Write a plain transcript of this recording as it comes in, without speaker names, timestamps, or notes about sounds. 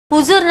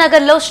హుజూర్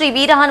నగర్ లో శ్రీ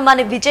వీర హనుమాన్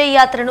విజయ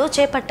యాత్రను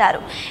చేపట్టారు.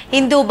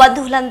 హిందూ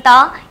బంధువులంతా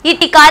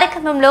ఇట్టి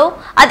కార్యక్రమంలో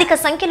అధిక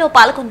సంఖ్యలో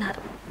పాల్గొన్నారు.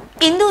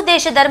 హిందూ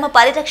దేశ ధర్మ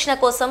పరిరక్షణ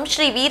కోసం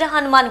శ్రీ వీర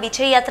హనుమాన్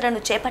విజయ యాత్రను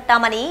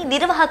చేపట్టామని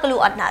నిర్వాహకులు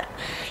అన్నారు.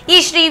 ఈ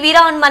శ్రీ వీర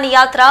హనుమాన్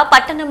యాత్ర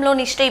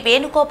పట్టణంలోని శ్రీ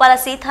వేణుగోపాల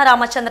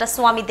సీతారామచంద్ర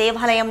స్వామి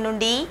దేవాలయం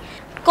నుండి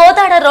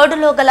కోదాడ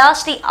రోడ్డులో గల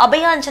శ్రీ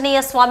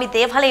అభయాంజనేయ స్వామి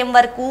దేవాలయం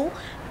వరకు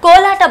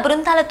కోలాట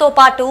బృందాలతో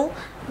పాటు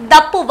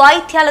దప్పు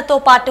వాయిద్యాలతో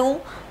పాటు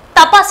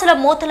తపాసుల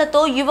మోతలతో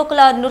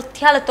యువకుల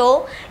నృత్యాలతో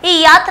ఈ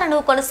యాత్రను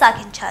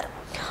కొనసాగించారు.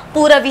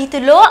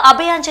 పూరవీధుల్లో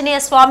అభయాంజనేయ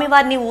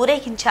స్వామివారిని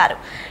ఊరేగించారు.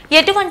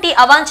 ఎటువంటి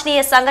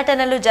అవాంఛనీయ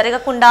సంఘటనలు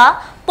జరగకుండా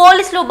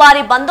పోలీసులు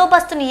భారీ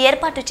బందోబస్తును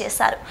ఏర్పాటు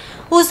చేశారు.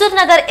 Huzur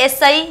Nagar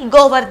SI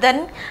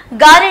Govardhan,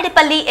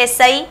 గారేడిపల్లి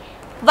SI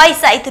Y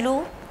Saithulu,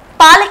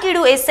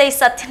 Palakeedu SI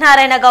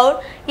Satyanarayana Goud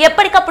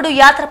ఎప్పటికప్పుడు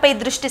యాత్రపై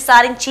దృష్టి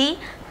సారించి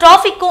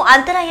ట్రాఫిక్ కు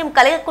అంతరాయం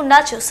కలగకుండా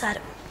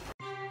చూశారు.